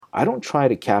I don't try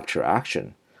to capture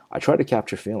action. I try to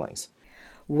capture feelings.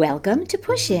 Welcome to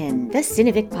Push In, the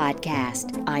Cinevic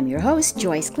podcast. I'm your host,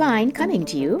 Joyce Klein, coming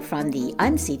to you from the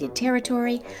unceded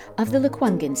territory of the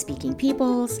Lekwungen speaking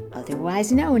peoples,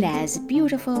 otherwise known as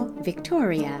beautiful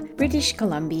Victoria, British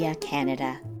Columbia,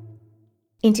 Canada.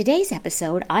 In today's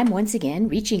episode, I'm once again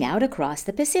reaching out across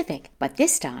the Pacific, but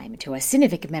this time to a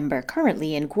Cinevic member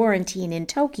currently in quarantine in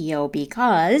Tokyo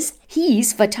because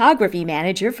he's photography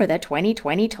manager for the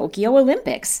 2020 Tokyo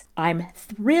Olympics. I'm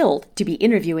thrilled to be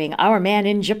interviewing our man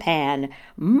in Japan,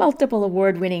 multiple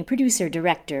award-winning producer,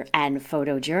 director, and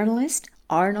photojournalist,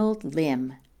 Arnold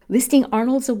Lim. Listing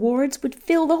Arnold's awards would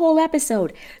fill the whole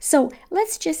episode, so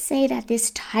let's just say that this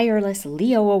tireless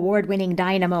Leo Award-winning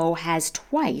dynamo has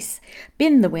twice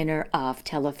been the winner of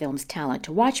Telefilm's Talent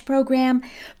to Watch program,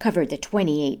 covered the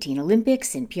 2018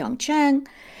 Olympics in Pyeongchang,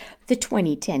 the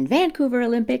 2010 Vancouver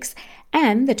Olympics,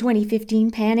 and the 2015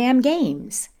 Pan Am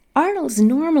Games. Arnold's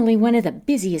normally one of the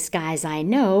busiest guys I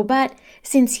know, but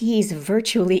since he's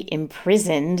virtually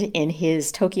imprisoned in his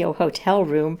Tokyo hotel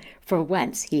room, for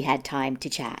once he had time to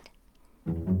chat.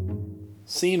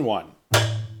 Scene one.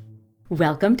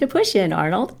 Welcome to Push In,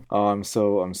 Arnold. Oh, I'm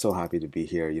so happy to be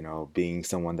here. Being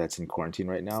someone that's in quarantine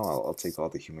right now, I'll take all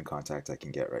the human contact I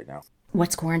can get right now.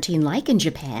 What's quarantine like in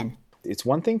Japan? It's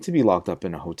one thing to be locked up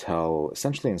in a hotel,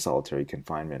 essentially in solitary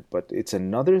confinement, but it's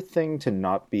another thing to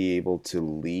not be able to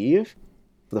leave.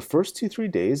 For the first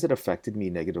 2-3 days, it affected me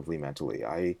negatively mentally.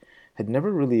 I had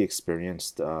never really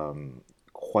experienced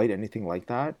quite anything like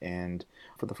that, and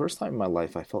for the first time in my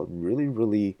life, I felt really,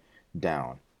 really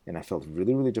down, and I felt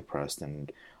really, really depressed,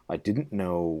 and I didn't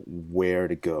know where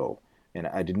to go. And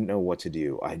I didn't know what to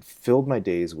do. I had filled my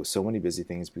days with so many busy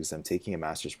things because I'm taking a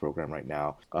master's program right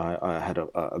now. I had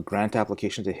a grant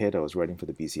application to hit. I was writing for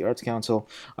the BC Arts Council.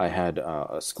 I had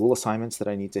school assignments that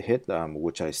I need to hit,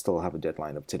 which I still have a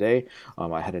deadline of today.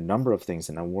 I had a number of things,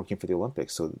 and I'm working for the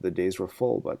Olympics, so the days were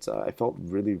full. But I felt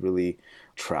really, really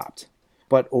trapped.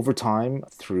 But over time,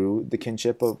 through the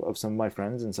kinship of some of my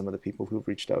friends and some of the people who've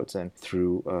reached out, and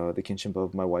through the kinship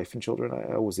of my wife and children,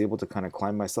 I was able to kind of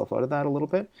climb myself out of that a little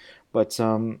bit. But,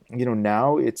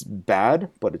 now it's bad,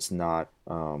 but it's not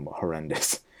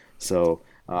horrendous. So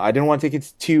I didn't want to take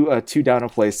it too down a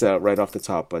place right off the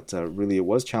top, but really it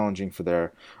was challenging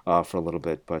for a little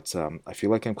bit. But I feel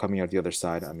like I'm coming out the other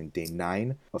side. I'm in day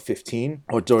 9 of 15,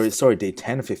 day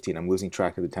 10 of 15. I'm losing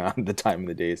track of the time of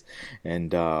the days,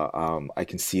 and I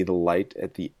can see the light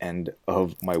at the end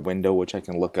of my window, which I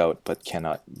can look out but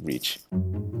cannot reach.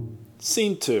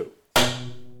 Scene two.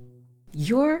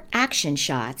 Your action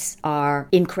shots are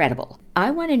incredible.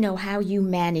 I want to know how you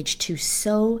managed to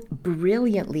so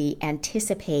brilliantly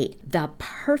anticipate the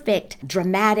perfect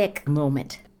dramatic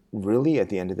moment. Really, at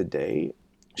the end of the day,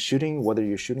 shooting, whether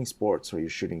you're shooting sports or you're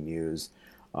shooting news,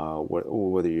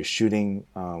 whether you're shooting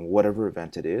whatever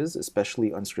event it is,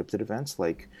 especially unscripted events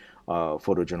like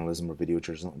photojournalism or video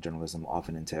journalism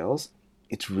often entails,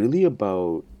 it's really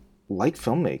about, like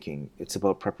filmmaking, it's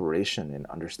about preparation and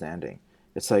understanding.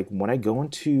 It's like when I go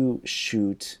into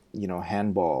shoot,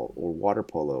 handball or water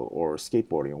polo or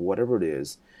skateboarding or whatever it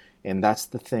is, and that's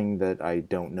the thing that I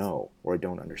don't know or I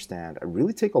don't understand, I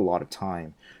really take a lot of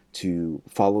time to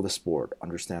follow the sport,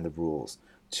 understand the rules,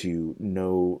 to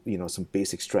know, some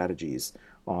basic strategies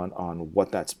on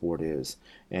what that sport is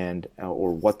and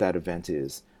or what that event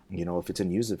is. If it's a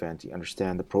news event, you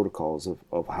understand the protocols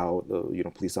of how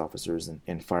the police officers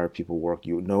and fire people work.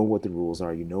 You know what the rules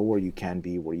are. You know where you can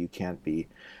be, where you can't be,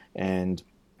 and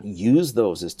use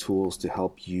those as tools to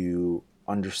help you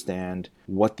understand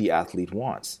what the athlete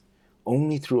wants.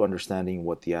 Only through understanding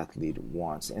what the athlete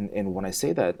wants. And when I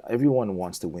say that, everyone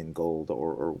wants to win gold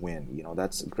or win.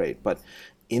 That's great. But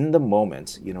in the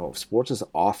moment, sports is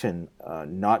often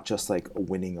not just like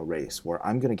winning a race where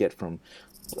I'm going to get from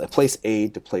place A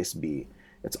to place B.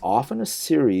 It's often a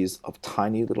series of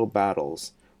tiny little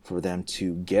battles for them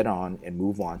to get on and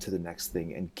move on to the next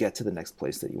thing and get to the next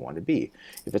place that you want to be.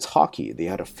 If it's hockey, they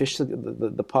had to fish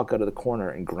the puck out of the corner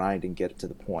and grind and get it to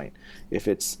the point. If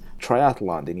it's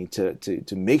triathlon, they need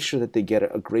to make sure that they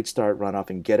get a great start, run off,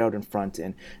 and get out in front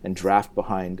and draft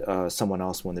behind someone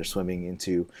else when they're swimming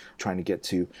into trying to get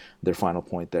to their final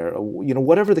point there.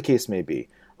 Whatever the case may be.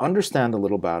 Understand the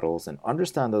little battles and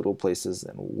understand the little places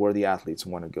and where the athletes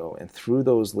want to go. And through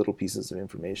those little pieces of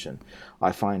information,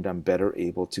 I find I'm better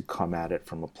able to come at it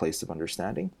from a place of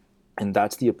understanding. And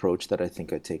that's the approach that I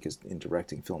think I take in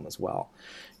directing film as well,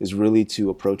 is really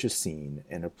to approach a scene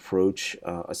and approach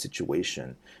a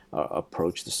situation,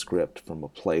 approach the script from a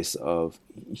place of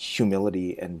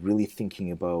humility and really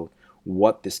thinking about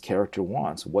what this character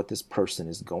wants, what this person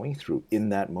is going through in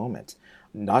that moment.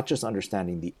 not just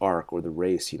understanding the arc or the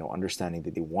race, understanding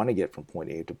that they want to get from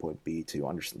point A to point B, to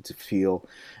understand, to feel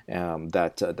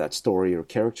that story or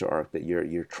character arc that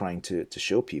you're trying to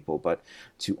show people, but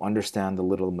to understand the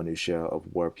little minutiae of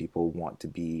where people want to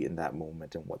be in that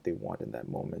moment and what they want in that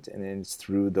moment. And it's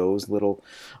through those little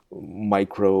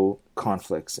micro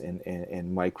conflicts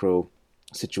and micro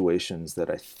situations that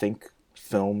I think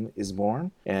film is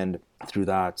born. And through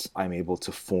that, I'm able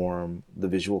to form the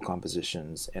visual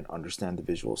compositions and understand the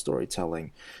visual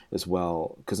storytelling as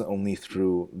well, because only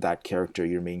through that character,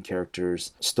 your main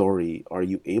character's story, are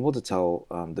you able to tell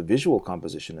the visual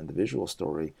composition and the visual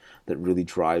story that really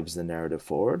drives the narrative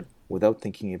forward, without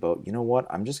thinking about,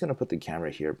 I'm just going to put the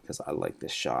camera here because I like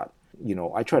this shot.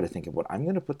 I try to think about, I'm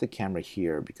going to put the camera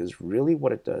here because really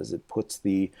what it does, it puts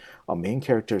the main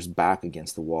character's back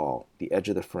against the wall, the edge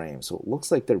of the frame. So it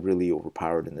looks like they're really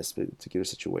overpowered in this particular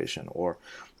situation. Or,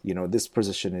 this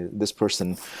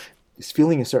person is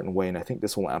feeling a certain way, and I think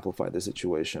this will amplify the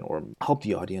situation or help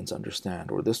the audience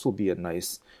understand, or this will be a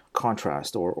nice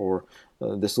contrast, or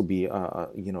this will be a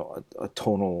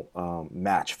tonal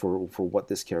match for what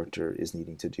this character is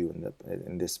needing to do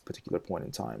in this particular point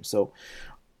in time. So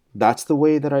that's the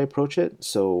way that I approach it.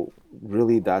 So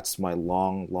really, that's my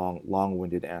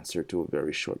long-winded answer to a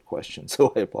very short question.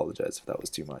 So I apologize if that was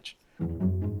too much.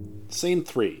 Scene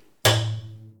 3.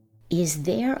 Is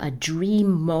there a dream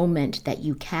moment that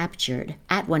you captured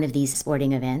at one of these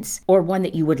sporting events, or one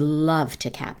that you would love to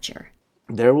capture?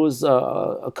 There was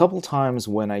a couple times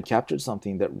when I captured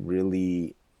something that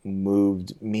really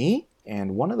moved me.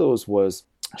 And one of those was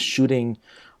shooting.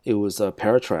 It was a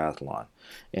paratriathlon.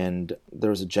 And there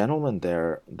was a gentleman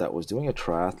there that was doing a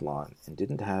triathlon and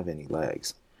didn't have any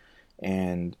legs.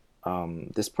 And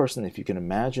this person, if you can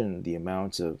imagine the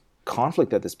amount of conflict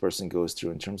that this person goes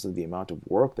through in terms of the amount of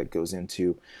work that goes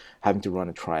into having to run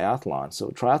a triathlon. So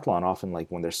triathlon, often, like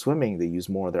when they're swimming, they use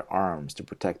more of their arms to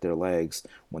protect their legs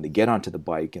when they get onto the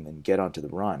bike and then get onto the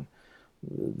run.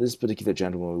 This particular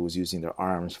gentleman was using their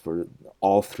arms for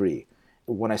all three.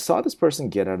 When I saw this person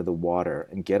get out of the water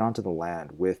and get onto the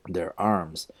land with their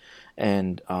arms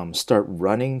and start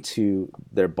running to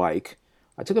their bike,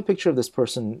 I took a picture of this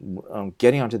person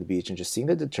getting onto the beach and just seeing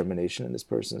the determination in this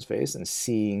person's face and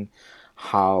seeing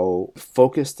how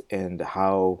focused and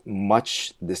how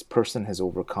much this person has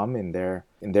overcome in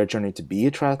their journey to be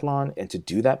a triathlon and to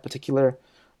do that particular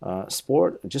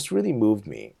sport. It just really moved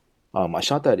me. I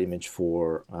shot that image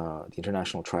for the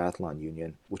International Triathlon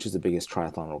Union, which is the biggest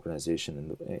triathlon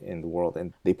organization in the world,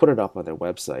 and they put it up on their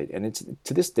website. And it's,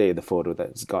 to this day, the photo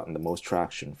that's gotten the most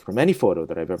traction from any photo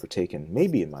that I've ever taken,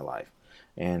 maybe in my life.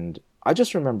 And I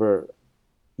just remember,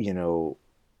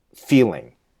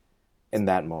 feeling in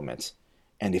that moment.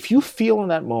 And if you feel in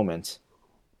that moment,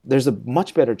 there's a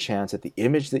much better chance that the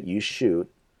image that you shoot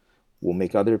will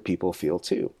make other people feel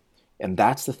too. And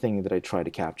that's the thing that I try to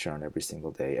capture on every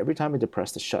single day. Every time I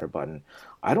depress the shutter button,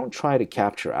 I don't try to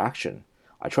capture action.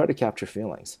 I try to capture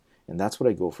feelings. And that's what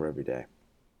I go for every day.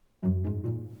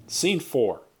 Scene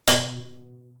 4.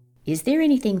 Is there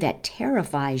anything that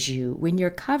terrifies you when you're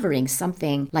covering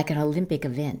something like an Olympic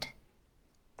event?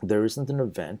 There isn't an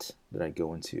event that I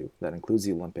go into that includes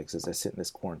the Olympics as I sit in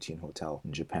this quarantine hotel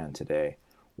in Japan today,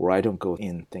 where I don't go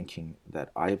in thinking that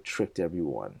I have tricked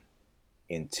everyone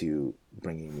into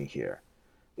bringing me here.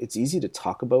 It's easy to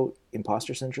talk about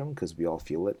imposter syndrome because we all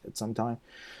feel it at some time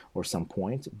or some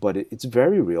point, but it's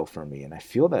very real for me, and I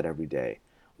feel that every day.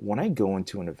 When I go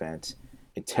into an event,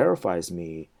 it terrifies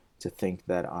me to think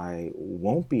that I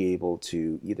won't be able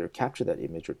to either capture that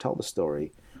image or tell the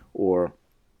story, or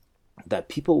that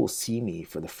people will see me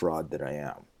for the fraud that I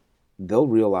am. They'll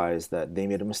realize that they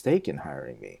made a mistake in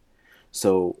hiring me.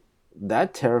 So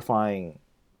that terrifying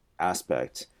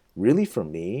aspect really for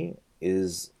me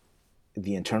is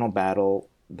the internal battle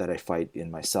that I fight in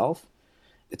myself.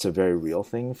 It's a very real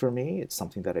thing for me. It's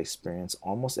something that I experience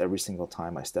almost every single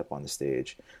time I step on the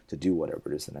stage to do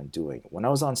whatever it is that I'm doing. When I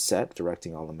was on set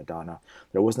directing Alla Madonna,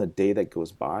 there wasn't a day that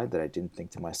goes by that I didn't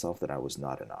think to myself that I was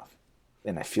not enough.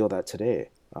 And I feel that today.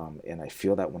 And I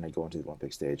feel that when I go into the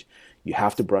Olympic stage. You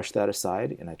have to brush that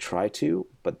aside, and I try to,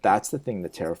 but that's the thing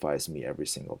that terrifies me every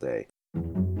single day.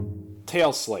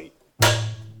 Tail slate.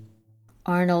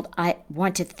 Arnold, I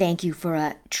want to thank you for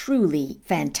a truly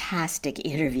fantastic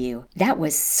interview. That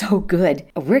was so good.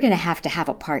 We're going to have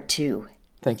a part 2.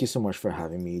 Thank you so much for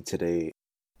having me today.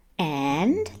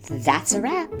 And that's a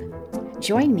wrap.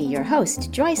 Join me, your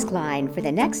host, Joyce Klein, for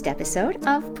the next episode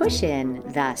of Push In,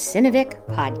 the Cinevik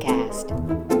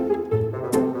Podcast.